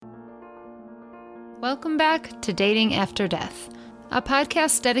Welcome back to Dating After Death, a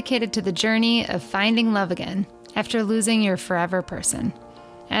podcast dedicated to the journey of finding love again after losing your forever person.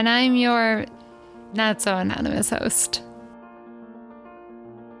 And I'm your not-so-anonymous host.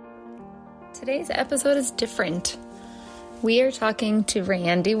 Today's episode is different. We are talking to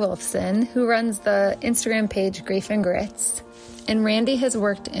Randi Wolfson, who runs the Instagram page Grief and Grits. And Randi has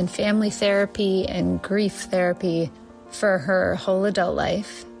worked in family therapy and grief therapy for her whole adult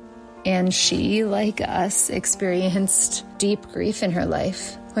life. And she, like us, experienced deep grief in her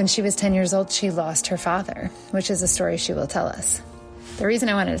life. When she was 10 years old, she lost her father, which is a story she will tell us. The reason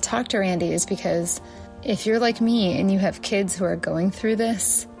I wanted to talk to Randi is because if you're like me and you have kids who are going through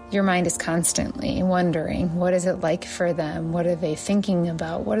this, your mind is constantly wondering, what is it like for them? What are they thinking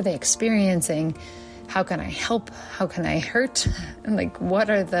about? What are they experiencing? How can I help? How can I hurt? And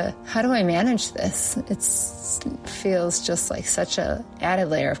how do I manage this? It feels just like such a added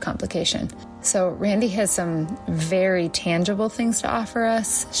layer of complication. So Randi has some very tangible things to offer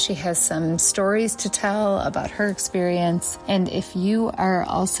us. She has some stories to tell about her experience. And if you are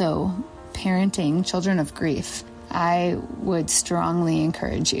also parenting children of grief, I would strongly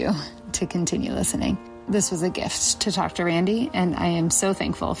encourage you to continue listening. This was a gift to talk to Randi, and I am so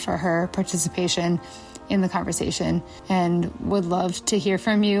thankful for her participation in the conversation and would love to hear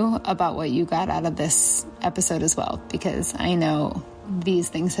from you about what you got out of this episode as well, because I know these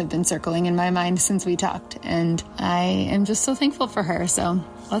things have been circling in my mind since we talked, and I am just so thankful for her. So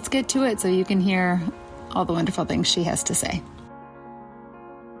let's get to it so you can hear all the wonderful things she has to say.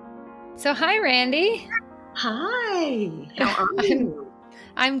 So hi, Randi. Hi. How are you?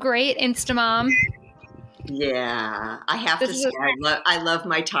 I'm great, Instamom. Yeah, I have to say, I love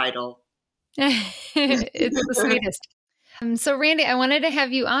my title. It's the sweetest. So Randi, I wanted to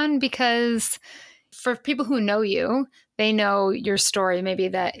have you on because for people who know you, they know your story, maybe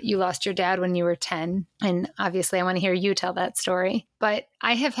that you lost your dad when you were 10. And obviously I want to hear you tell that story. But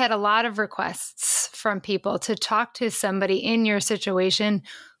I have had a lot of requests from people to talk to somebody in your situation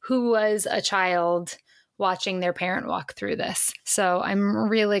who was a child watching their parent walk through this. So I'm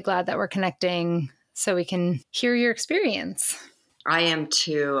really glad that we're connecting so we can hear your experience. I am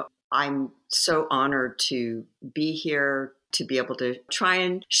too. I'm so honored to be here, to be able to try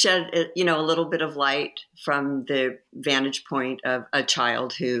and shed, a little bit of light from the vantage point of a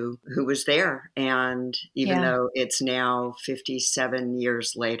child who was there. And even though it's now 57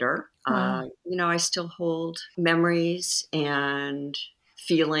 years later, Wow. I still hold memories and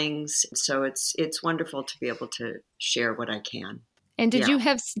feelings. So it's wonderful to be able to share what I can. And do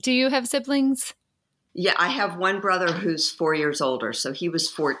you have siblings? Yeah, I have one brother who's 4 years older. So he was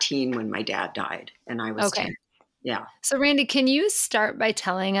 14 when my dad died and I was 10. Yeah. So Randi, can you start by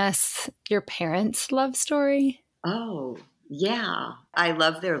telling us your parents' love story? Oh, yeah. I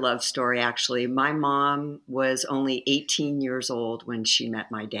love their love story, actually. My mom was only 18 years old when she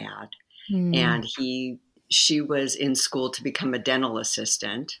met my dad. And she was in school to become a dental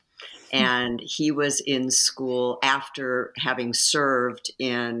assistant. And he was in school after having served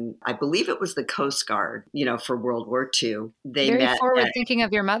in, I believe it was the Coast Guard, for World War II. Very forward thinking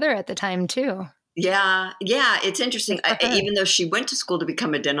of your mother at the time, too. Yeah. It's interesting. Even though she went to school to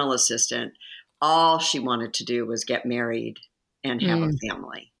become a dental assistant, all she wanted to do was get married and have a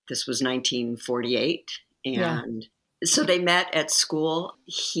family. This was 1948. And so they met at school.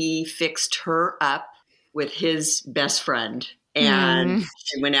 He fixed her up with his best friend. And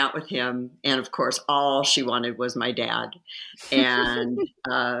she went out with him. And of course, all she wanted was my dad. And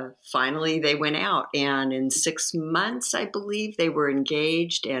finally they went out. And in 6 months, I believe, they were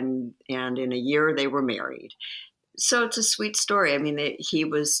engaged. And in a year, they were married. So it's a sweet story. I mean, he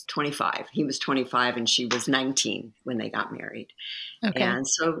was 25. He was 25 and she was 19 when they got married. Okay. And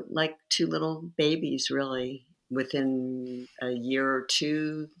so like two little babies, really. Within a year or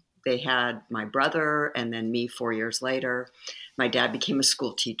two, they had my brother and then me 4 years later. My dad became a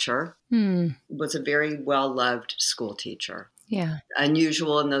school teacher, was a very well-loved school teacher. Yeah.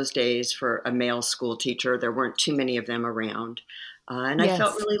 Unusual in those days for a male school teacher. There weren't too many of them around. And I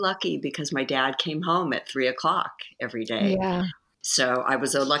felt really lucky because my dad came home at 3:00 every day. Yeah. So I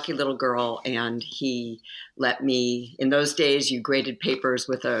was a lucky little girl, and he let me, in those days, you graded papers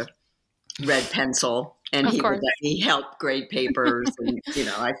with a red pencil. And he would let me help grade papers. And,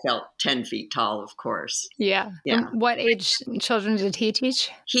 I felt 10 feet tall, of course. Yeah. And what age children did he teach?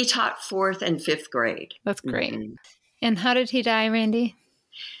 He taught 4th and 5th grade. That's great. And how did he die, Randi?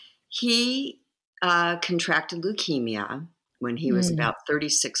 He contracted leukemia when he was about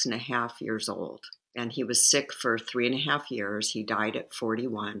 36 and a half years old. And he was sick for 3.5 years. He died at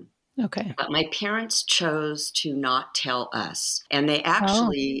 41. Okay. But my parents chose to not tell us. And they Oh.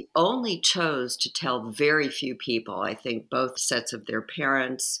 actually only chose to tell very few people. I think both sets of their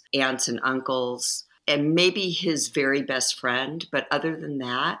parents, aunts and uncles, and maybe his very best friend. But other than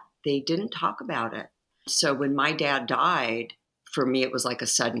that, they didn't talk about it. So when my dad died, for me, it was like a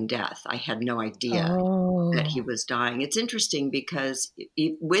sudden death. I had no idea that he Oh. was dying. It's interesting because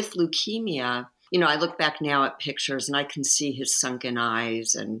with leukemia, I look back now at pictures and I can see his sunken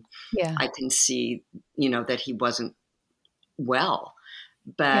eyes, and Yeah. I can see, that he wasn't well.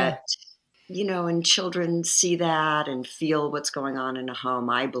 Yeah. But, and children see that and feel what's going on in a home,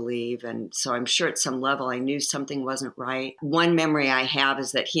 I believe. And so I'm sure at some level I knew something wasn't right. One memory I have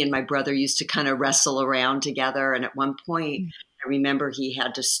is that he and my brother used to kind of wrestle around together. And at one point, I remember he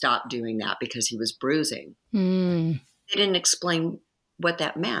had to stop doing that because he was bruising. Mm. They didn't explain what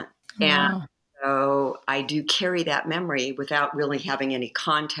that meant. And Wow. so I do carry that memory without really having any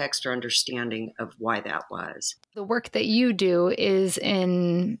context or understanding of why that was. The work that you do is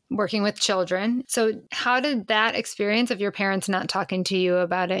in working with children. So how did that experience of your parents not talking to you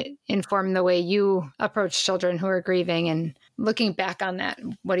about it inform the way you approach children who are grieving? And looking back on that,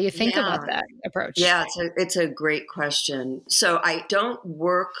 what do you think about that approach? Yeah, it's a great question. So I don't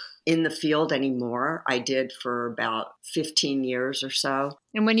work in the field anymore. I did for about 15 years or so.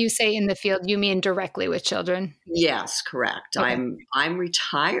 And when you say in the field, you mean directly with children? Yes, correct. Okay. I'm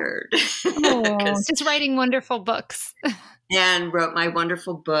retired. Oh, just writing wonderful books. And wrote my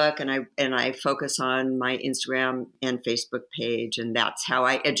wonderful book, and I focus on my Instagram and Facebook page, and that's how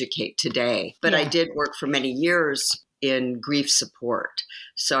I educate today. But I did work for many years in grief support.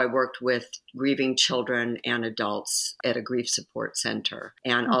 So I worked with grieving children and adults at a grief support center,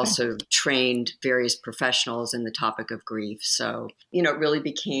 and also trained various professionals in the topic of grief. So, it really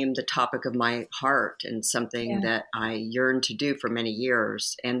became the topic of my heart and something that I yearned to do for many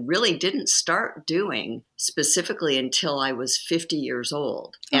years, and really didn't start doing specifically until I was 50 years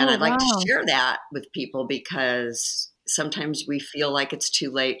old. And I'd like to share that with people because sometimes we feel like it's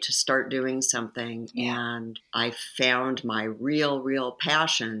too late to start doing something. And I found my real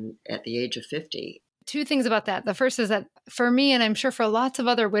passion at the age of 50. Two things about that. The first is that for me, and I'm sure for lots of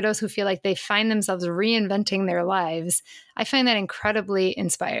other widows who feel like they find themselves reinventing their lives, I find that incredibly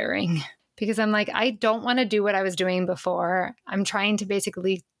inspiring because I'm like, I don't want to do what I was doing before. I'm trying to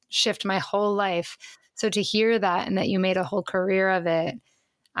basically shift my whole life. So to hear that and that you made a whole career of it,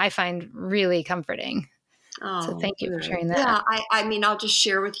 I find really comforting. So thank you for sharing that. Yeah, I mean, I'll just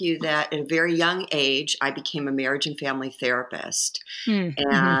share with you that at a very young age, I became a marriage and family therapist. And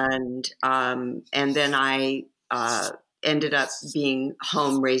then I ended up being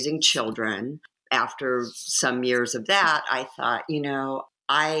home raising children. After some years of that, I thought,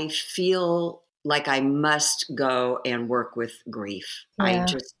 I feel like I must go and work with grief. I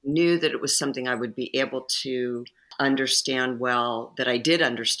just knew that it was something I would be able to understand well, that I did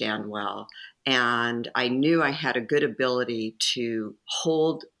understand well. And I knew I had a good ability to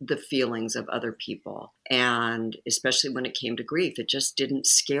hold the feelings of other people. And especially when it came to grief, it just didn't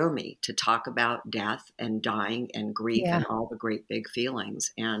scare me to talk about death and dying and grief and all the great big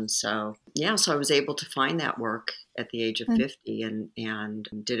feelings. And so, so I was able to find that work at the age of 50 and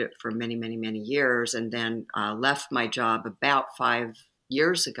did it for many, many, many years. And then left my job about 5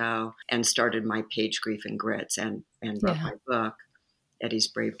 years ago and started my page Grief and Grits and wrote my book, Eddie's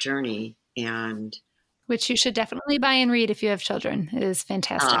Brave Journey. And which you should definitely buy and read if you have children. It is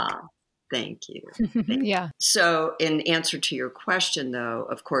fantastic. Thank you. So in answer to your question, though,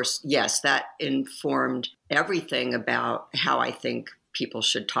 of course, yes, that informed everything about how I think people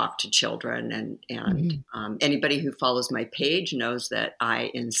should talk to children. And anybody who follows my page knows that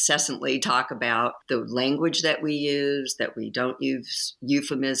I incessantly talk about the language that we use, that we don't use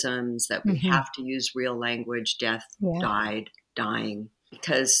euphemisms, that we have to use real language, death, died, dying.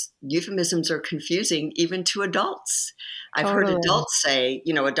 Because euphemisms are confusing even to adults. I've heard adults say,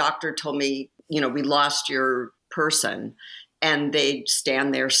 a doctor told me, we lost your person. And they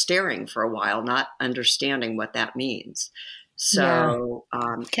stand there staring for a while, not understanding what that means. So,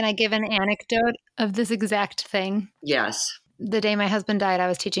 can I give an anecdote of this exact thing? Yes. The day my husband died, I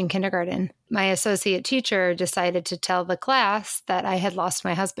was teaching kindergarten. My associate teacher decided to tell the class that I had lost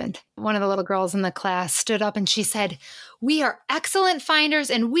my husband. One of the little girls in the class stood up and she said, "We are excellent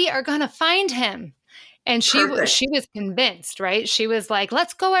finders and we are going to find him." And she was convinced, right? She was like,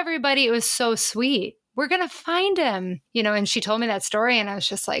 "Let's go, everybody." It was so sweet. We're going to find him, and she told me that story and I was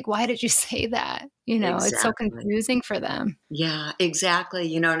just like, why did you say that? It's so confusing for them. Yeah,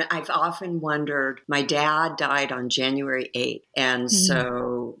 exactly. And I've often wondered, my dad died on January 8th. And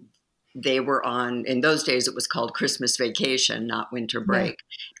so they were on, in those days, it was called Christmas vacation, not winter break.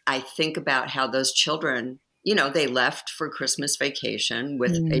 I think about how those children, they left for Christmas vacation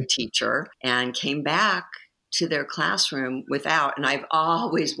with a teacher and came back to their classroom without. And I've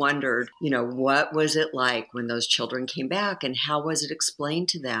always wondered, what was it like when those children came back and how was it explained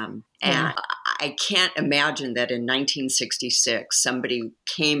to them? And I can't imagine that in 1966, somebody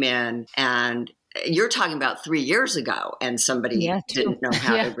came in, and you're talking about 3 years ago, and somebody didn't know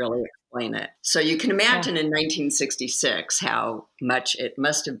how to really explain it. So you can imagine in 1966 how much it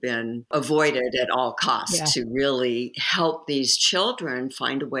must have been avoided at all costs to really help these children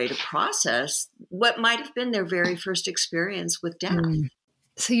find a way to process what might have been their very first experience with death.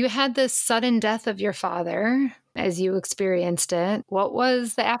 So you had this sudden death of your father as you experienced it. What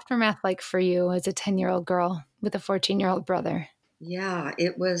was the aftermath like for you as a 10-year-old girl with a 14-year-old brother? Yeah,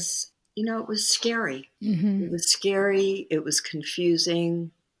 it was, it was scary. It was scary. It was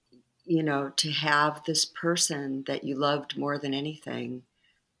confusing. To have this person that you loved more than anything.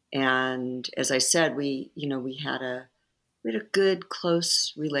 And as I said, we had a good,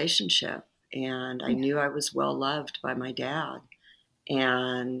 close relationship, and I knew I was well loved by my dad.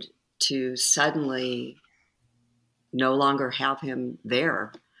 And to suddenly no longer have him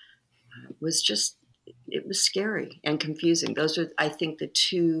there was scary and confusing. Those are, I think, the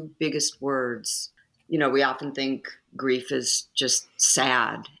two biggest words. We often think grief is just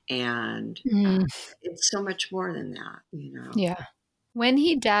sad, and it's so much more than that, Yeah. When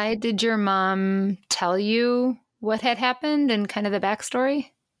he died, did your mom tell you what had happened and kind of the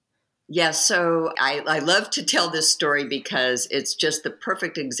backstory? Yeah, so I love to tell this story because it's just the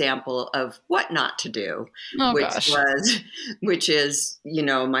perfect example of what not to do, which is,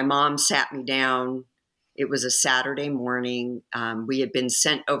 my mom sat me down. It was a Saturday morning. We had been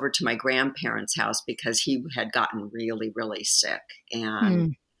sent over to my grandparents' house because he had gotten really, really sick,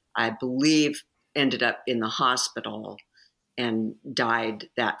 and I believe ended up in the hospital and died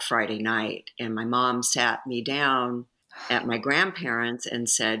that Friday night. And my mom sat me down at my grandparents and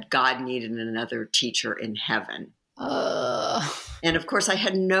said, God needed another teacher in heaven. And of course, I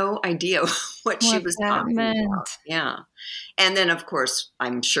had no idea what she was talking about. Yeah. And then, of course,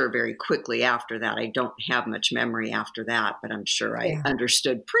 I'm sure very quickly after that, I don't have much memory after that, but I'm sure I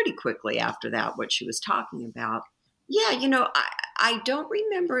understood pretty quickly after that what she was talking about. Yeah, I don't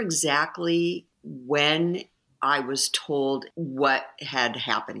remember exactly when I was told what had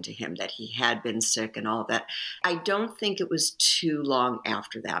happened to him, that he had been sick and all that. I don't think it was too long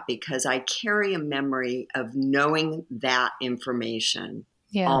after that, because I carry a memory of knowing that information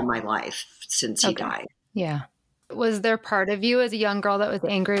all my life since he died. Yeah. Was there part of you as a young girl that was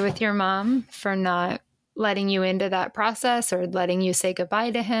angry with your mom for not letting you into that process or letting you say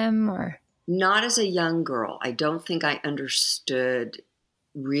goodbye to him? Or not as a young girl. I don't think I understood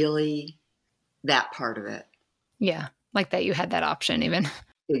really that part of it. Yeah, like that you had that option even.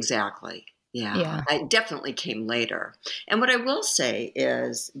 Exactly. Yeah. I definitely came later. And what I will say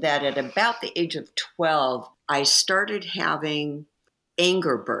is that at about the age of 12, I started having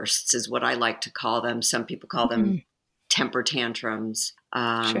anger bursts, is what I like to call them. Some people call them temper tantrums.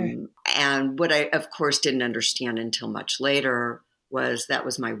 And what I, of course, didn't understand until much later was that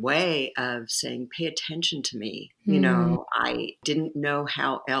was my way of saying, pay attention to me. I didn't know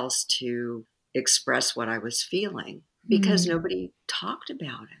how else to express what I was feeling because nobody talked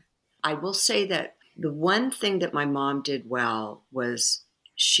about it. I will say that the one thing that my mom did well was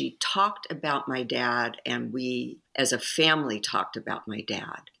she talked about my dad, and we as a family talked about my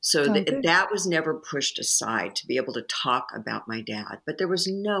dad. So that was never pushed aside, to be able to talk about my dad. But there was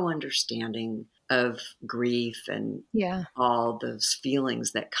no understanding of grief and all those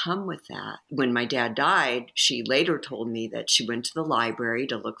feelings that come with that. When my dad died, she later told me that she went to the library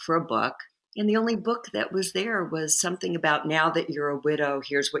to look for a book. And the only book that was there was something about, now that you're a widow,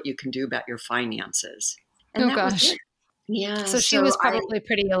 here's what you can do about your finances. And was it. Yeah. So she was probably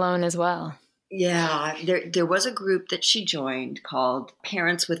pretty alone as well. Yeah. There was a group that she joined called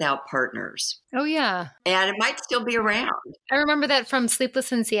Parents Without Partners. Oh, yeah. And it might still be around. I remember that from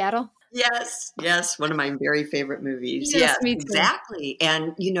Sleepless in Seattle. Yes. One of my very favorite movies. Yes, me too. Exactly.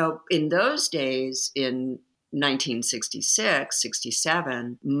 And, in those days, in 1966,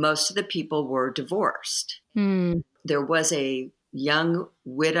 67, most of the people were divorced. There was a young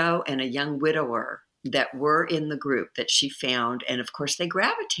widow and a young widower that were in the group that she found. And of course, they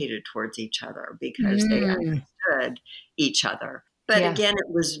gravitated towards each other because they understood each other. But again, it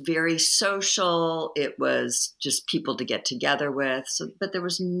was very social. It was just people to get together with. But there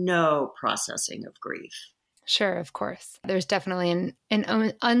was no processing of grief. Sure, of course. There's definitely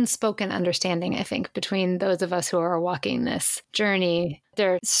an unspoken understanding, I think, between those of us who are walking this journey.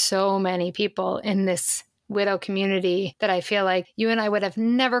 There are so many people in this widow community that I feel like you and I would have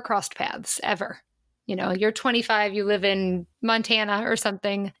never crossed paths ever. You know, you're 25, you live in Montana or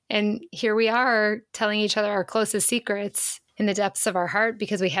something, and here we are telling each other our closest secrets in the depths of our heart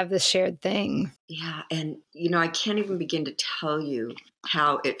because we have this shared thing. Yeah. And, I can't even begin to tell you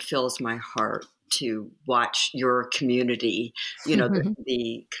how it fills my heart to watch your community,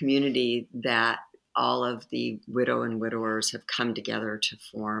 the community that all of the widow and widowers have come together to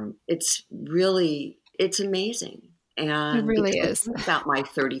form. It's amazing. And It really because I is. think about my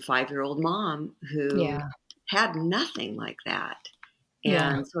 35-year-old mom who Yeah. had nothing like that.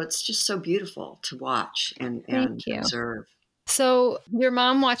 And so it's just so beautiful to watch and Thank you. observe. So your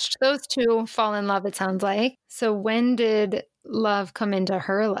mom watched those two fall in love, it sounds like. So when did love come into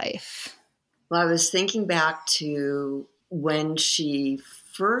her life? Well, I was thinking back to when she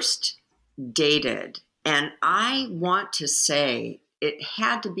first dated, and I want to say it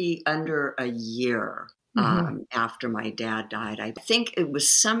had to be under a year after my dad died. I think it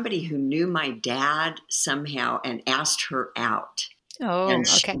was somebody who knew my dad somehow and asked her out. Oh,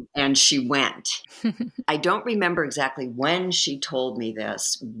 okay. And she went. I don't remember exactly when she told me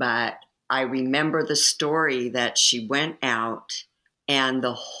this, but I remember the story that she went out and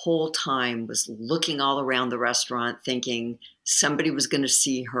the whole time was looking all around the restaurant thinking somebody was going to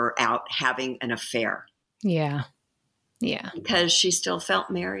see her out having an affair. Yeah. Yeah. Because she still felt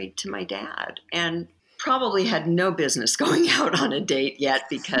married to my dad and probably had no business going out on a date yet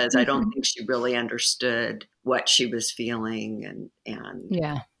because I don't think she really understood what she was feeling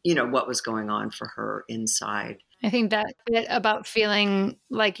and what was going on for her inside. I think that bit about feeling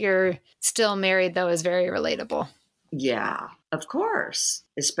like you're still married, though, is very relatable. Yeah, of course.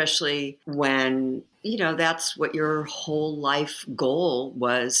 Especially when, that's what your whole life goal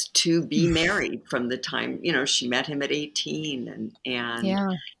was, to be married from the time, she met him at 18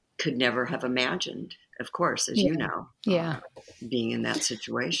 and could never have imagined, of course, as you know, being in that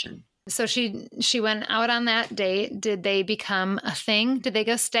situation. So she went out on that date. Did they become a thing? Did they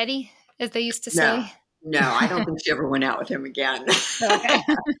go steady, as they used to say? No, I don't think she ever went out with him again. Okay.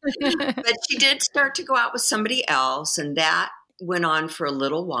 But she did start to go out with somebody else, and that went on for a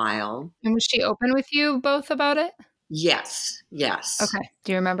little while. And was she open with you both about it? Yes. Okay.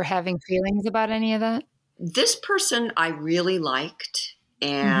 Do you remember having feelings about any of that? This person I really liked,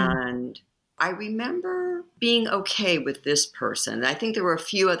 and I remember being okay with this person. I think there were a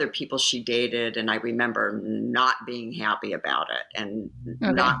few other people she dated, and I remember not being happy about it and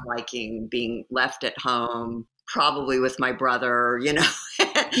not liking being left at home, probably with my brother,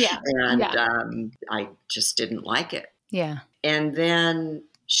 I just didn't like it. Yeah. And then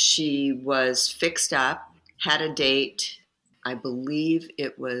she was fixed up, had a date, I believe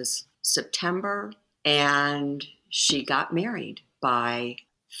it was September, and she got married by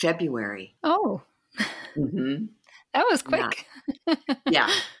February. Oh, that was quick.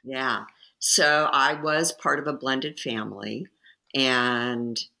 Yeah. So I was part of a blended family,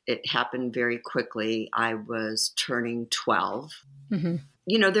 and it happened very quickly. I was turning 12.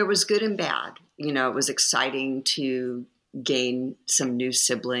 There was good and bad. It was exciting to gain some new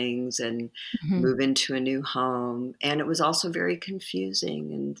siblings and move into a new home. And it was also very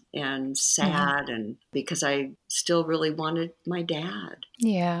confusing and sad, and because I still really wanted my dad.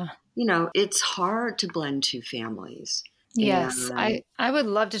 Yeah. It's hard to blend two families. Yes, I would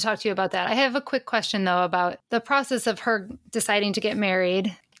love to talk to you about that. I have a quick question, though, about the process of her deciding to get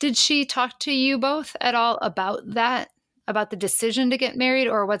married. Did she talk to you both at all about that, about the decision to get married,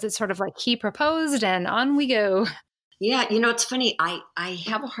 or was it sort of like he proposed and on we go? Yeah, it's funny. I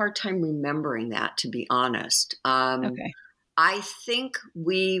have a hard time remembering that, to be honest. Okay. I think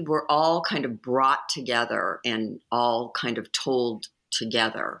we were all kind of brought together and all kind of told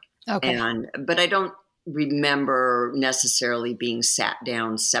together. Okay. But I don't remember necessarily being sat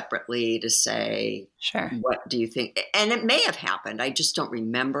down separately to say, sure, what do you think? And it may have happened. I just don't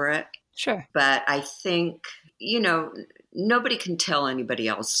remember it. Sure. But I think, nobody can tell anybody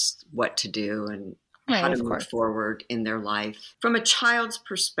else what to do and how to move forward in their life. From a child's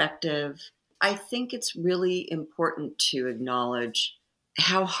perspective, I think it's really important to acknowledge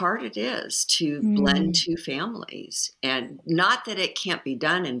how hard it is to blend two families. And not that it can't be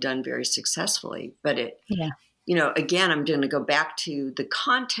done and done very successfully, but again, I'm going to go back to the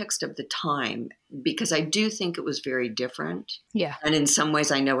context of the time, because I do think it was very different. Yeah. And in some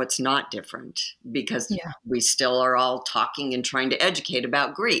ways I know it's not different because we still are all talking and trying to educate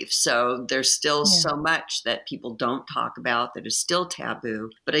about grief. So there's still so much that people don't talk about that is still taboo.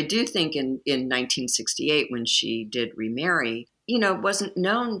 But I do think in 1968, when she did remarry, wasn't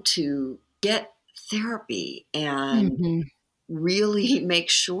known to get therapy and really make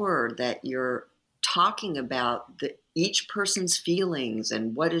sure that you're talking about each person's feelings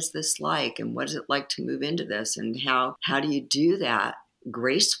and what is this like and what is it like to move into this and how do you do that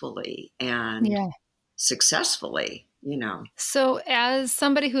gracefully and successfully, So as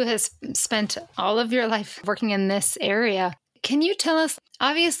somebody who has spent all of your life working in this area, can you tell us,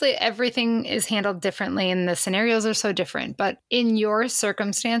 obviously everything is handled differently and the scenarios are so different, but in your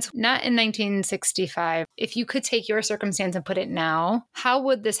circumstance, not in 1965, if you could take your circumstance and put it now, how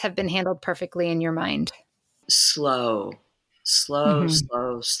would this have been handled perfectly in your mind? Slow.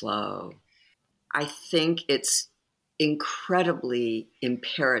 I think it's incredibly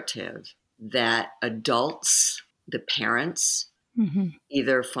imperative that adults, the parents,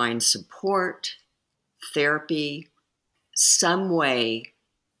 either find support, therapy, some way.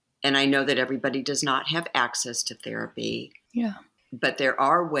 And I know that everybody does not have access to therapy. Yeah. But there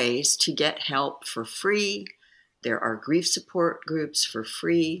are ways to get help for free. There are grief support groups for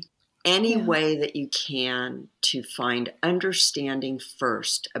free. Any way that you can to find understanding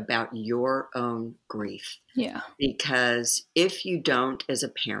first about your own grief. Yeah. Because if you don't, as a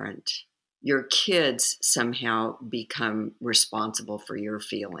parent, your kids somehow become responsible for your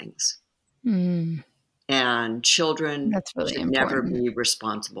feelings. And children should never be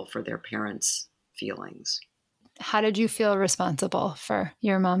responsible for their parents' feelings. How did you feel responsible for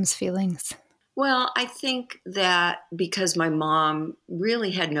your mom's feelings? Well, I think that because my mom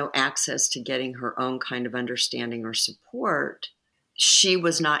really had no access to getting her own kind of understanding or support, she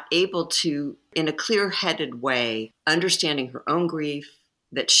was not able to, in a clear-headed way, understanding her own grief,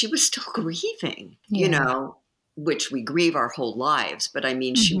 that she was still grieving, which we grieve our whole lives. But I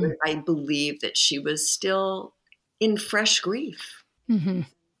mean, I believe that she was still in fresh grief.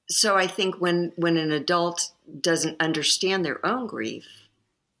 So I think when an adult doesn't understand their own grief,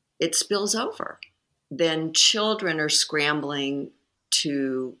 it spills over. Then children are scrambling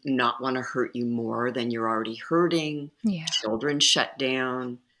to not want to hurt you more than you're already hurting. Yeah. Children shut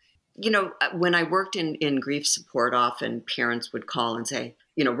down. When I worked in grief support, often parents would call and say,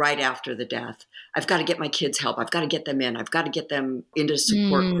 right after the death, I've got to get my kids help. I've got to get them in. I've got to get them into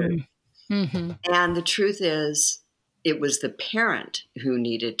support group. And the truth is, it was the parent who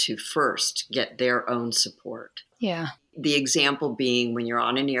needed to first get their own support. Yeah. The example being when you're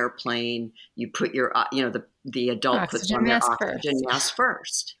on an airplane, you put your, the adult puts on their oxygen mask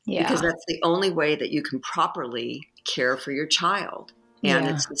first. Yeah. Because that's the only way that you can properly care for your child. And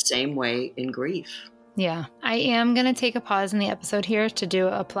it's the same way in grief. Yeah. I am going to take a pause in the episode here to do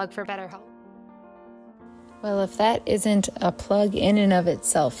a plug for BetterHelp. Well, if that isn't a plug in and of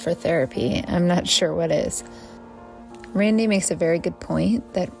itself for therapy, I'm not sure what is. Randi makes a very good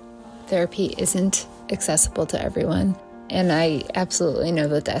point that therapy isn't accessible to everyone. And I absolutely know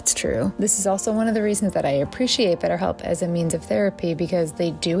that that's true. This is also one of the reasons that I appreciate BetterHelp as a means of therapy, because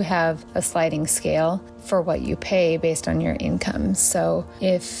they do have a sliding scale for what you pay based on your income. So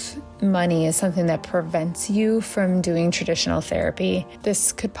if money is something that prevents you from doing traditional therapy,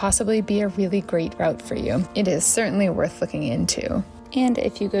 this could possibly be a really great route for you. It is certainly worth looking into. And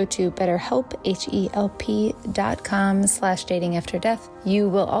if you go to BetterHelp, HELP.com/datingafterdeath, you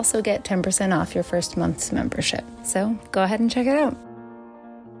will also get 10% off your first month's membership. So go ahead and check it out.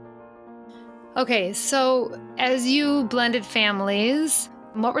 Okay, so as you blended families,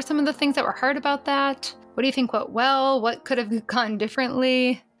 what were some of the things that were hard about that? What do you think went well? What could have gone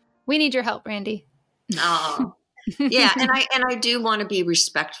differently? We need your help, Randi. Oh. Yeah, and I do want to be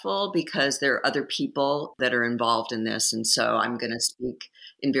respectful because there are other people that are involved in this, and so I'm going to speak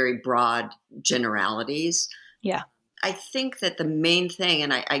in very broad generalities. Yeah. I think that the main thing,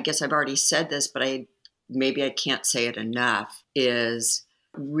 and I guess I've already said this, but maybe I can't say it enough, is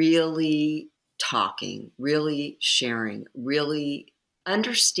really talking, really sharing, really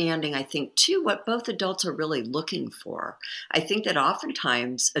understanding, I think, too, what both adults are really looking for. I think that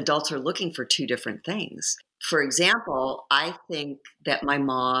oftentimes adults are looking for two different things. For example, I think that my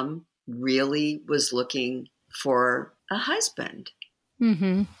mom really was looking for a husband,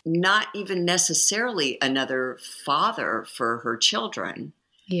 not even necessarily another father for her children.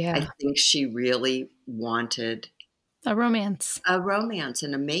 Yeah. I think she really wanted a romance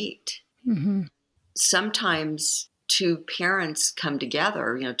and a mate. Sometimes two parents come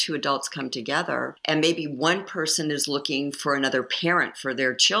together, two adults come together, and maybe one person is looking for another parent for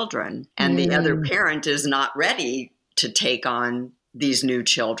their children, and the other parent is not ready to take on these new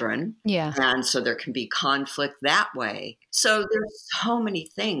children. Yeah. And so there can be conflict that way. So there's so many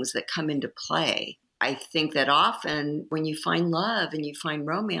things that come into play. I think that often when you find love and you find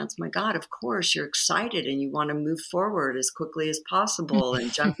romance, my God, of course, you're excited and you want to move forward as quickly as possible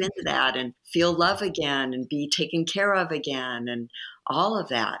and jump into that and feel love again and be taken care of again and all of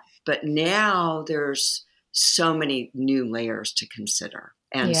that. But now there's so many new layers to consider.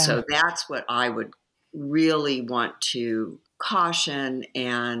 And so that's what I would really want to caution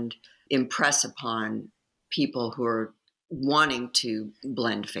and impress upon people who are wanting to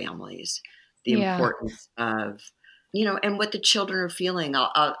blend families, the importance of, and what the children are feeling.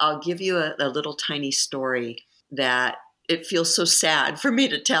 I'll give you a little tiny story that it feels so sad for me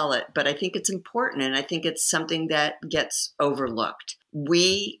to tell it, but I think it's important, and I think it's something that gets overlooked.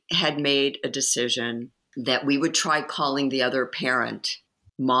 We had made a decision that we would try calling the other parent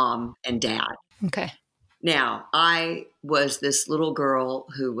mom and dad. Okay. Now, I was this little girl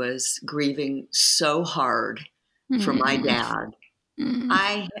who was grieving so hard for my dad.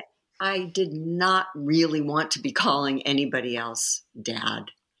 I did not really want to be calling anybody else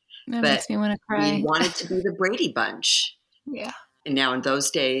dad. That makes me want to cry. We wanted to be the Brady Bunch. Yeah. And now in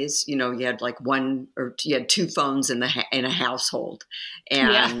those days, you had like you had two phones in a household,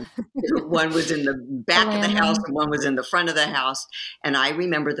 and one was in the back of the house and one was in the front of the house. And I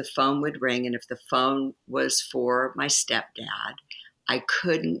remember the phone would ring, and if the phone was for my stepdad, I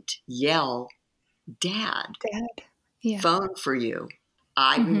couldn't yell, "Dad, phone for you."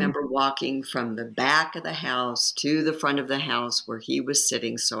 I remember walking from the back of the house to the front of the house where he was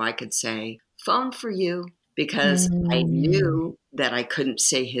sitting so I could say, "Phone for you." Because I knew that I couldn't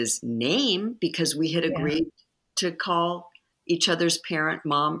say his name because we had agreed to call each other's parent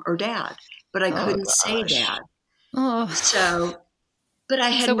mom or dad, but I couldn't say dad. So, but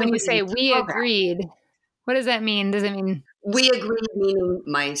I had. So when you say we agreed, what does that mean? Does it mean we agreed? Meaning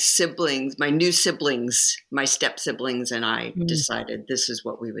my siblings, my new siblings, my step siblings, and I decided this is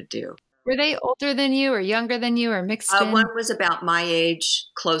what we would do. Were they older than you or younger than you or mixed in? One was about my age,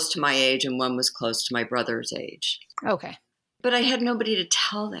 close to my age, and one was close to my brother's age. Okay. But I had nobody to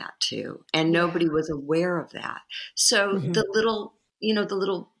tell that to, and nobody was aware of that. So the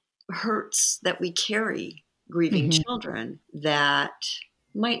little hurts that we carry grieving children that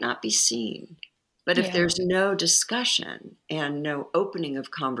might not be seen. But if there's no discussion and no opening of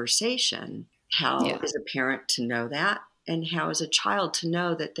conversation, how is a parent to know that? And how is a child to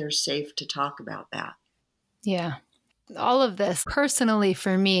know that they're safe to talk about that? Yeah. All of this personally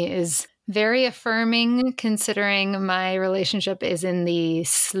for me is very affirming considering my relationship is in the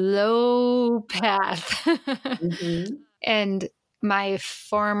slow path. And my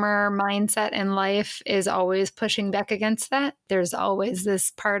former mindset in life is always pushing back against that. There's always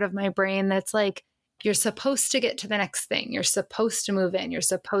this part of my brain that's like, you're supposed to get to the next thing. You're supposed to move in. You're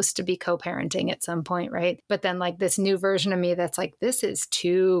supposed to be co-parenting at some point, right? But then like this new version of me that's like, this is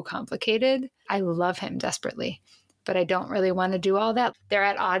too complicated. I love him desperately, but I don't really want to do all that. They're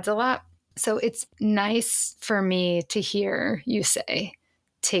at odds a lot. So it's nice for me to hear you say,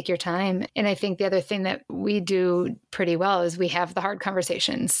 take your time. And I think the other thing that we do pretty well is we have the hard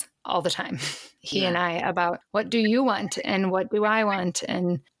conversations all the time. He and I about what do you want and what do I want?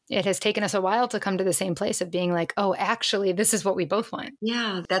 And it has taken us a while to come to the same place of being like, oh, actually, this is what we both want.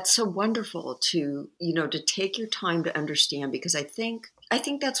 Yeah, that's so wonderful to take your time to understand, because I think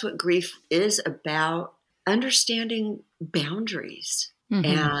that's what grief is about, understanding boundaries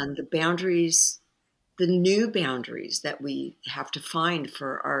and the boundaries, the new boundaries that we have to find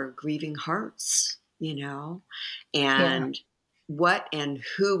for our grieving hearts, and what and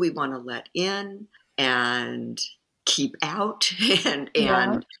who we want to let in and keep out and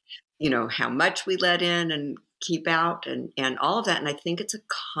how much we let in and keep out and all of that. And I think it's a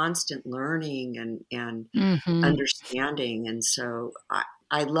constant learning and understanding. And so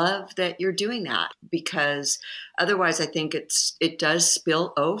I love that you're doing that, because otherwise I think it does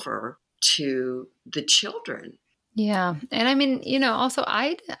spill over to the children. Yeah. And I mean, also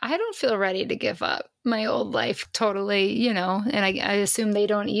I don't feel ready to give up my old life totally, and I assume they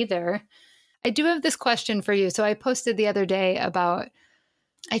don't either. I do have this question for you. So I posted the other day about,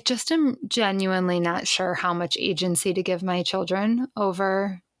 I just am genuinely not sure how much agency to give my children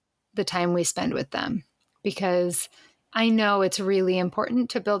over the time we spend with them, because I know it's really important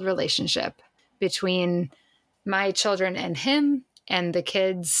to build relationship between my children and him and the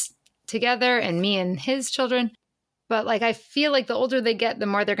kids together and me and his children. But like, I feel like the older they get, the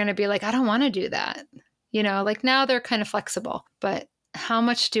more they're going to be like, I don't want to do that. Like now they're kind of flexible, but how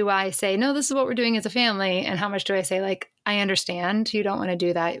much do I say, no, this is what we're doing as a family? And how much do I say, like, I understand you don't want to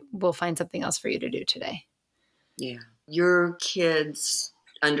do that. We'll find something else for you to do today. Yeah. Your kids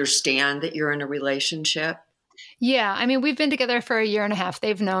understand that you're in a relationship? Yeah. I mean, we've been together for a year and a half.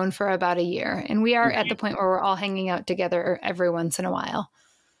 They've known for about a year. And we are at the point where we're all hanging out together every once in a while.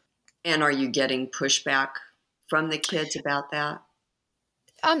 And are you getting pushback from the kids about that?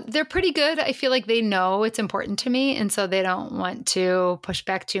 They're pretty good. I feel like they know it's important to me, and so they don't want to push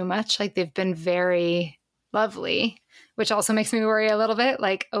back too much. Like, they've been very lovely, which also makes me worry a little bit.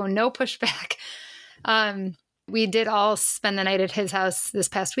 Like, oh, no pushback. We did all spend the night at his house this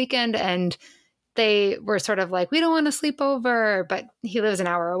past weekend, and they were sort of like, we don't want to sleep over, but he lives an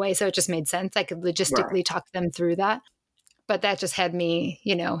hour away, so it just made sense. I could logistically talk them through that. But that just had me,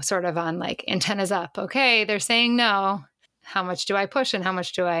 sort of on like antennas up. Okay, they're saying no. How much do I push and how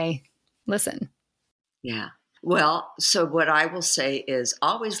much do I listen? Yeah. Well, so what I will say is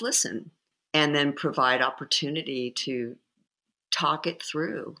always listen and then provide opportunity to talk it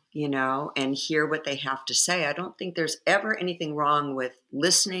through, and hear what they have to say. I don't think there's ever anything wrong with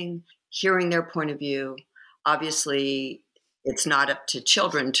listening, hearing their point of view. Obviously, it's not up to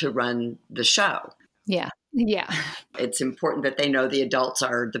children to run the show. Yeah. Yeah. It's important that they know the adults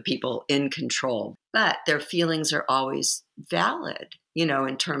are the people in control, but their feelings are always valid,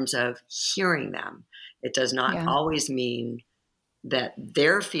 in terms of hearing them. It does not always mean that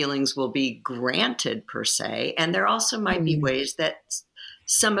their feelings will be granted per se. And there also might be ways that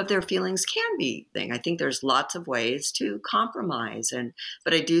some of their feelings can be thing. I think there's lots of ways to compromise.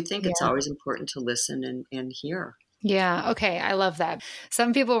 But I do think it's always important to listen and hear. Yeah. Okay. I love that.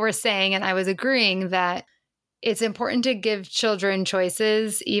 Some people were saying, and I was agreeing, that it's important to give children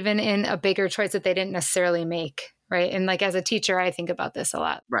choices, even in a bigger choice that they didn't necessarily make. Right. And like, as a teacher, I think about this a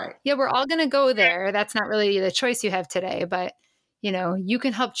lot. Right. Yeah, we're all going to go there. That's not really the choice you have today, but you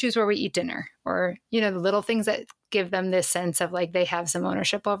can help choose where we eat dinner, or, the little things that give them this sense of like they have some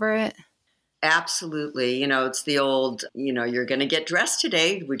ownership over it. Absolutely. It's the old, you're going to get dressed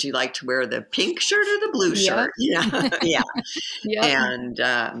today. Would you like to wear the pink shirt or the blue shirt? Yeah. Yep.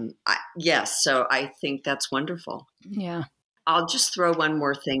 And yes, so I think that's wonderful. Yeah. I'll just throw one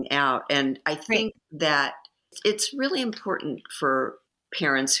more thing out. And I think that it's really important for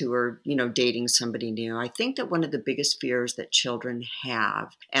parents who are, dating somebody new. I think that one of the biggest fears that children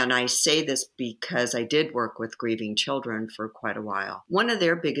have, and I say this because I did work with grieving children for quite a while, one of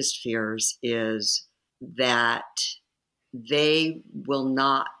their biggest fears is that they will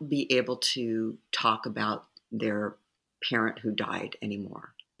not be able to talk about their parent who died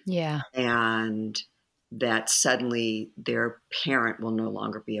anymore. Yeah. And that suddenly their parent will no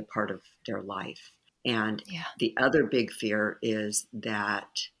longer be a part of their life. And the other big fear is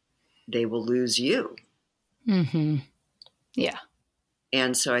that they will lose you. Mm-hmm. Yeah.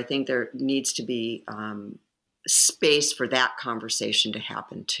 And so I think there needs to be space for that conversation to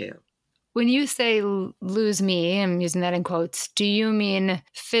happen too. When you say lose me, I'm using that in quotes, do you mean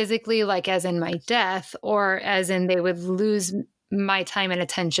physically, like as in my death, or as in they would lose my time and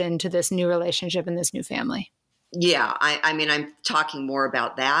attention to this new relationship and this new family? Yeah, I mean, I'm talking more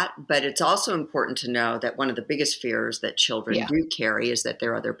about that, but it's also important to know that one of the biggest fears that children do carry is that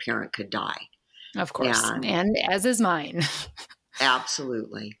their other parent could die. Of course. And as is mine.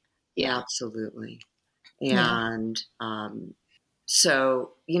 Absolutely. Yeah. Absolutely. And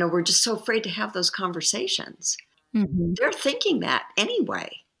so, we're just so afraid to have those conversations. Mm-hmm. They're thinking that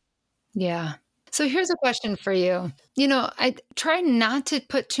anyway. Yeah. So here's a question for you. I try not to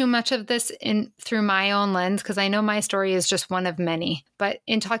put too much of this in through my own lens, because I know my story is just one of many. But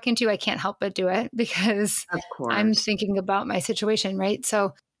in talking to you, I can't help but do it because I'm thinking about my situation, right?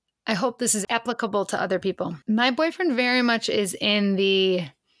 So I hope this is applicable to other people. My boyfriend very much is in the,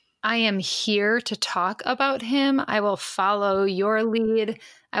 I am here to talk about him. I will follow your lead.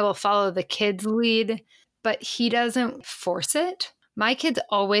 I will follow the kids' lead, but he doesn't force it. My kids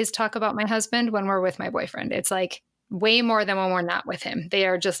always talk about my husband when we're with my boyfriend. It's like way more than when we're not with him. They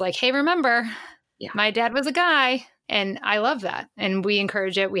are just like, hey, remember, my dad was a guy. And I love that. And we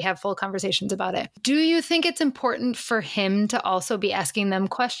encourage it. We have full conversations about it. Do you think it's important for him to also be asking them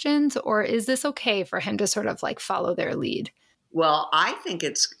questions, or is this okay for him to sort of like follow their lead? Well, I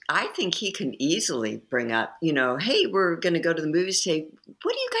think he can easily bring up, hey, we're going to go to the movies today.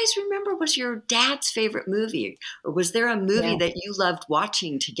 What do you guys remember was your dad's favorite movie? Or was there a movie that you loved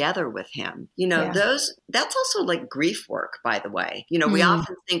watching together with him? That's also like grief work, by the way. We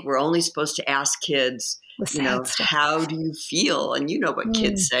often think we're only supposed to ask kids, how do you feel? And what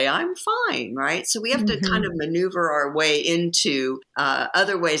kids say, I'm fine, right? So we have to kind of maneuver our way into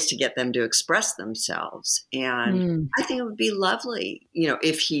other ways to get them to express themselves. And I think it would be lovely,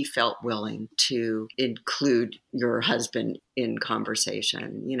 if he felt willing to include your husband in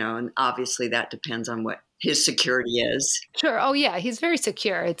conversation, and obviously that depends on what his security is. Sure. Oh yeah. He's very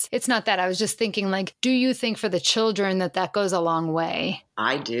secure. It's not that. I was just thinking, like, do you think for the children that goes a long way?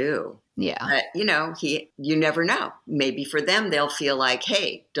 I do. Yeah. But, you never know. Maybe for them, they'll feel like,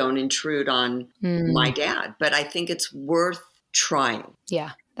 hey, don't intrude on my dad. But I think it's worth trying.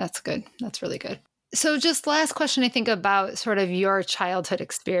 Yeah, that's good. That's really good. So just last question, I think about sort of your childhood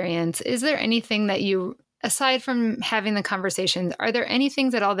experience. Is there anything that you, aside from having the conversations, are there any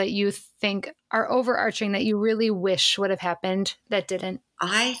things at all that you think are overarching that you really wish would have happened that didn't?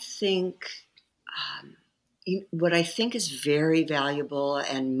 I think what I think is very valuable,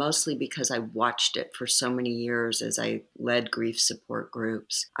 and mostly because I watched it for so many years as I led grief support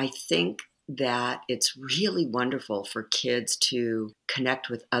groups, I think that it's really wonderful for kids to connect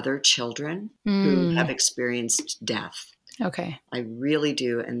with other children who have experienced death. Okay. I really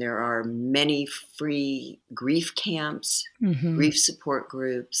do. And there are many free grief camps, grief support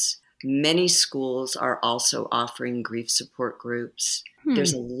groups. Many schools are also offering grief support groups.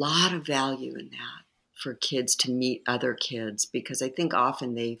 There's a lot of value in that for kids to meet other kids, because I think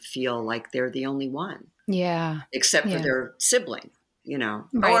often they feel like they're the only one. Yeah. Except for their sibling, Right.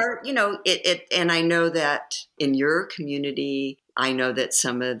 or, and I know that in your community, I know that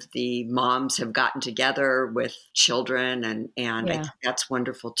some of the moms have gotten together with children, and I think that's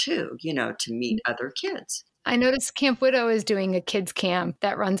wonderful too, to meet other kids. I noticed Camp Widow is doing a kids camp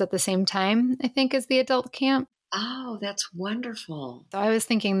that runs at the same time, I think, as the adult camp. Oh, that's wonderful. So I was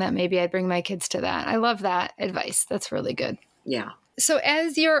thinking that maybe I'd bring my kids to that. I love that advice. That's really good. Yeah. So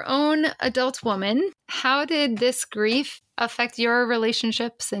as your own adult woman, how did this grief affect your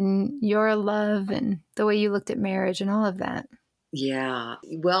relationships and your love and the way you looked at marriage and all of that? Yeah.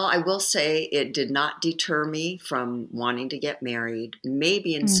 Well, I will say it did not deter me from wanting to get married.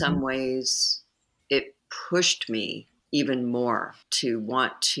 Maybe in some ways it pushed me even more to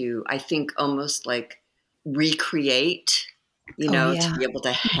want to, I think, almost like recreate, to be able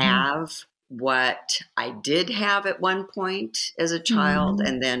to have what I did have at one point as a child,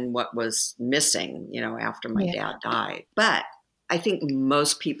 and then what was missing, after my dad died. But I think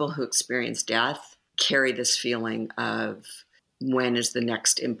most people who experience death carry this feeling of, when is the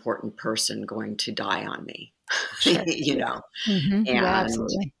next important person going to die on me? Sure. And,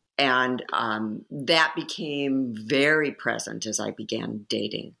 absolutely. And that became very present as I began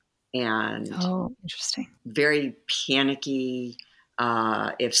dating. And interesting. Very panicky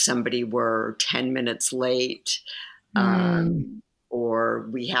if somebody were 10 minutes late, or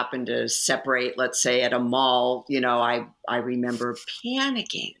we happened to separate, let's say at a mall, I remember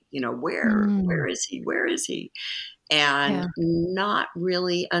panicking, where is he? Where is he? And not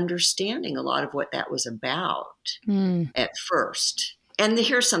really understanding a lot of what that was about at first. And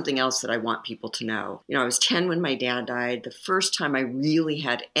here's something else that I want people to know. I was 10 when my dad died. The first time I really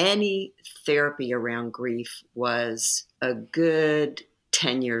had any therapy around grief was a good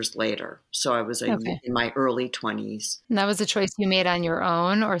 10 years later. So I was in my early 20s. And that was a choice you made on your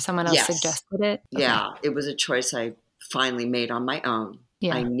own, or someone else suggested it? Okay. Yeah, it was a choice I finally made on my own.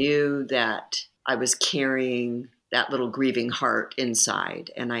 Yeah. I knew that I was carrying that little grieving heart inside,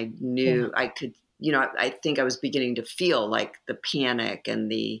 and I knew I could, I think I was beginning to feel like the panic and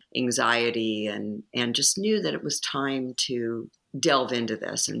the anxiety, and just knew that it was time to delve into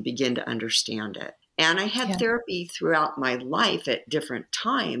this and begin to understand it. And I had therapy throughout my life at different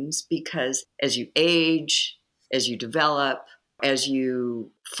times, because as you age, as you develop, as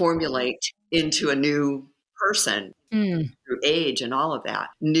you formulate into a new person through age and all of that,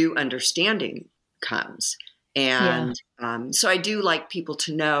 new understanding comes. And so I do like people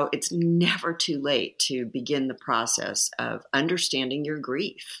to know it's never too late to begin the process of understanding your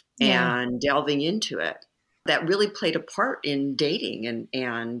grief and delving into it. That really played a part in dating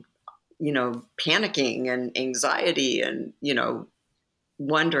and panicking and anxiety and,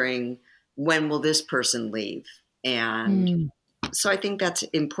 wondering, when will this person leave? And so I think that's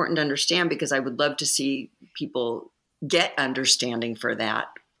important to understand, because I would love to see people get understanding for that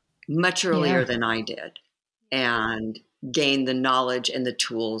much earlier than I did, and gain the knowledge and the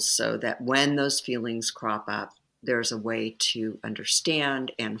tools so that when those feelings crop up, there's a way to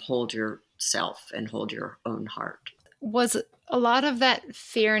understand and hold yourself and hold your own heart. Was a lot of that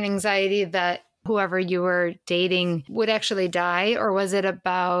fear and anxiety that whoever you were dating would actually die, or was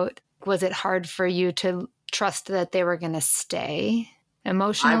it hard for you to trust that they were going to stay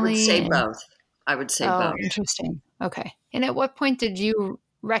emotionally? I would say both. Both. Interesting. Okay. And at what point did you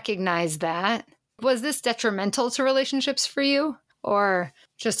recognize that? Was this detrimental to relationships for you, or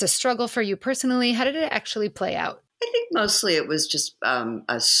just a struggle for you personally? How did it actually play out? I think mostly it was just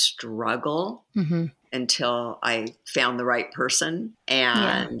a struggle until I found the right person,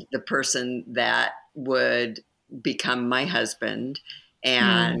 and the person that would become my husband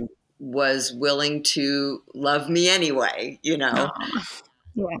and was willing to love me anyway,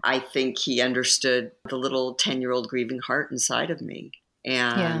 I think he understood the little 10-year-old grieving heart inside of me.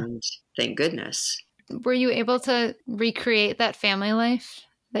 And thank goodness. Were you able to recreate that family life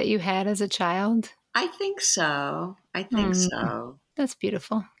that you had as a child? I think so. I think so. That's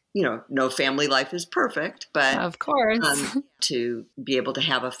beautiful. No family life is perfect, but Of course. to be able to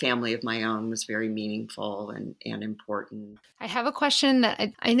have a family of my own was very meaningful and important. I have a question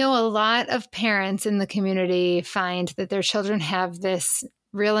that I know a lot of parents in the community find that their children have this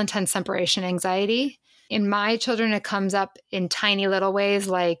real intense separation anxiety. In my children, it comes up in tiny little ways,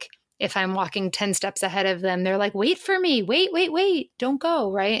 like if I'm walking 10 steps ahead of them, they're like, wait for me, wait, don't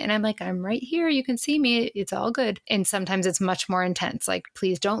go, right? And I'm like, I'm right here. You can see me. It's all good. And sometimes it's much more intense, like,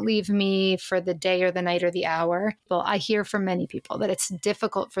 please don't leave me for the day or the night or the hour. Well, I hear from many people that it's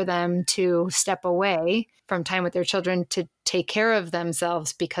difficult for them to step away from time with their children to take care of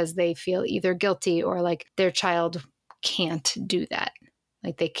themselves because they feel either guilty or like their child can't do that.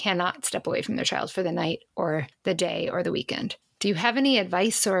 Like they cannot step away from their child for the night or the day or the weekend. Do you have any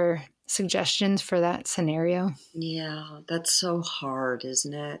advice or suggestions for that scenario? Yeah, that's so hard,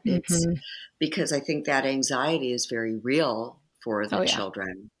 isn't it? Mm-hmm. It's because I think that anxiety is very real for the Oh, yeah.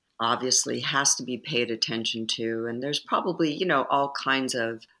 children. Obviously has to be paid attention to. And there's probably, all kinds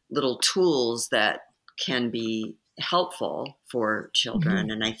of little tools that can be helpful for children.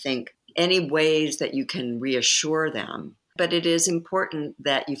 Mm-hmm. And I think any ways that you can reassure them. But it is important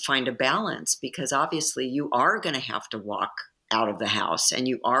that you find a balance because obviously you are going to have to walk out of the house and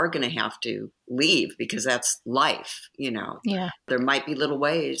you are going to have to leave because that's life. Yeah. There might be little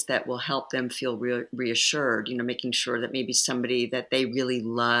ways that will help them feel reassured, making sure that maybe somebody that they really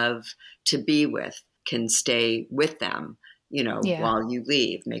love to be with can stay with them, Yeah. while you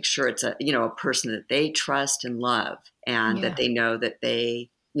leave. Make sure it's a person that they trust and love and that they know that they,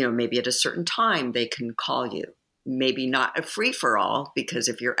 maybe at a certain time they can call you. Maybe not a free for all, because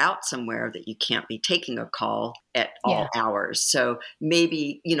if you're out somewhere that you can't be taking a call at all hours. So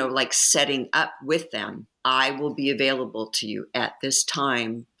maybe, like setting up with them, I will be available to you at this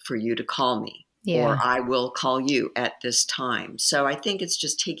time for you to call me, or I will call you at this time. So I think it's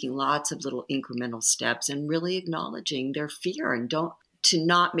just taking lots of little incremental steps and really acknowledging their fear and to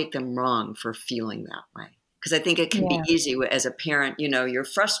not make them wrong for feeling that way. Because I think it can be easy as a parent, you're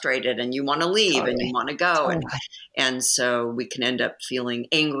frustrated and you want to leave and you want to go. And so we can end up feeling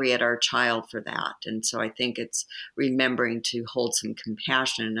angry at our child for that. And so I think it's remembering to hold some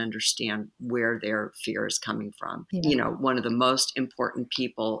compassion and understand where their fear is coming from. One of the most important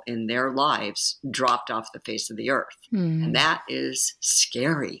people in their lives dropped off the face of the earth. And that is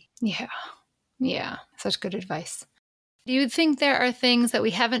scary. Yeah. Such good advice. Do you think there are things that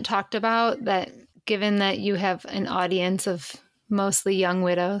we haven't talked about that, given that you have an audience of mostly young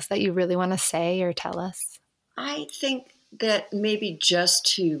widows, that you really want to say or tell us? I think that maybe just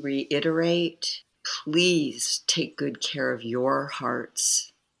to reiterate, please take good care of your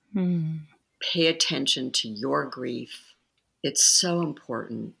hearts. Pay attention to your grief. It's so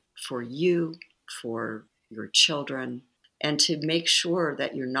important for you, for your children, and to make sure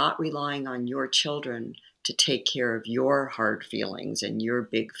that you're not relying on your children to take care of your hard feelings and your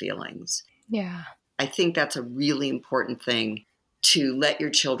big feelings. Yeah. I think that's a really important thing to let your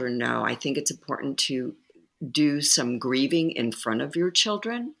children know. I think it's important to do some grieving in front of your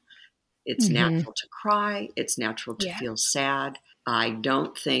children. It's natural to cry. It's natural to feel sad. I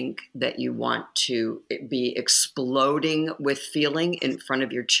don't think that you want to be exploding with feeling in front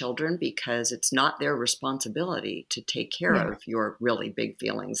of your children because it's not their responsibility to take care of your really big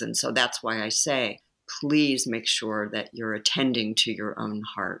feelings. And so that's why I say, please make sure that you're attending to your own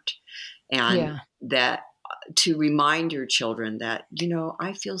heart. And that to remind your children that,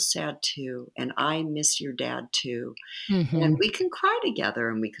 I feel sad too, and I miss your dad too. And we can cry together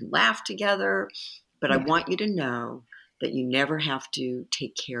and we can laugh together, but I want you to know that you never have to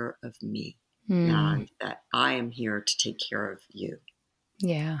take care of me and that I am here to take care of you.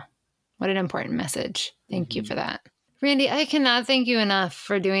 Yeah. What an important message. Thank you for that. Randi, I cannot thank you enough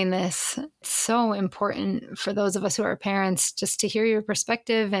for doing this. It's so important for those of us who are parents just to hear your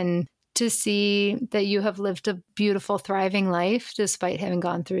perspective and to see that you have lived a beautiful, thriving life despite having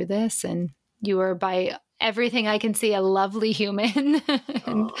gone through this. And you are, by everything I can see, a lovely human.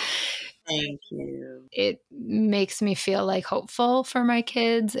 Thank you. It makes me feel like hopeful for my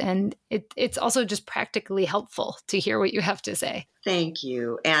kids. And it's also just practically helpful to hear what you have to say. Thank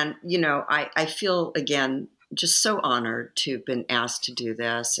you. And, I feel, again, just so honored to have been asked to do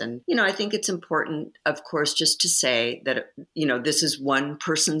this. And, I think it's important, of course, just to say that, this is one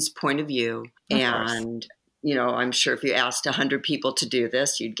person's point of view. And I'm sure if you asked 100 people to do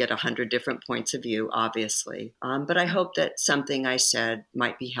this, you'd get 100 different points of view, obviously. But I hope that something I said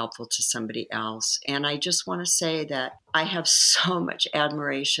might be helpful to somebody else. And I just want to say that I have so much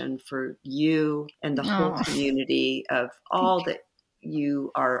admiration for you and the whole community of all that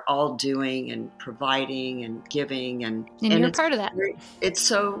you are all doing and providing and giving. And you're part of that. It's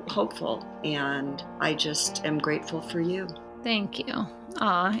so hopeful. And I just am grateful for you. Thank you.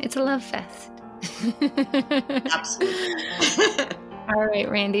 Aw, it's a love fest. Absolutely. All right,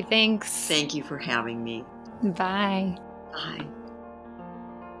 Randi, thanks. Thank you for having me. Bye. Bye.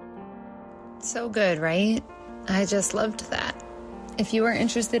 So good, right? I just loved that. If you are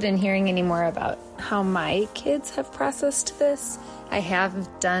interested in hearing any more about how my kids have processed this, I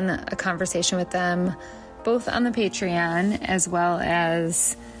have done a conversation with them both on the Patreon as well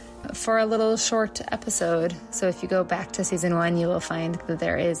as for a little short episode. So if you go back to season 1, you will find that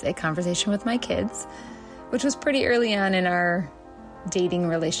there is a conversation with my kids, which was pretty early on in our dating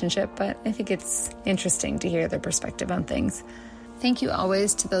relationship, but I think it's interesting to hear their perspective on things. Thank you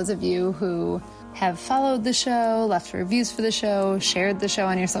always to those of you who have followed the show, left reviews for the show, shared the show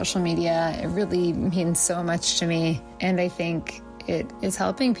on your social media. It really means so much to me, and I think it is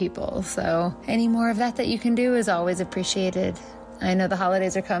helping people. So any more of that you can do is always appreciated. I know the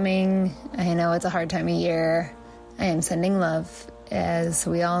holidays are coming. I know it's a hard time of year. I am sending love as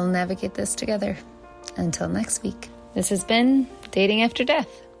we all navigate this together. Until next week, this has been Dating After Death.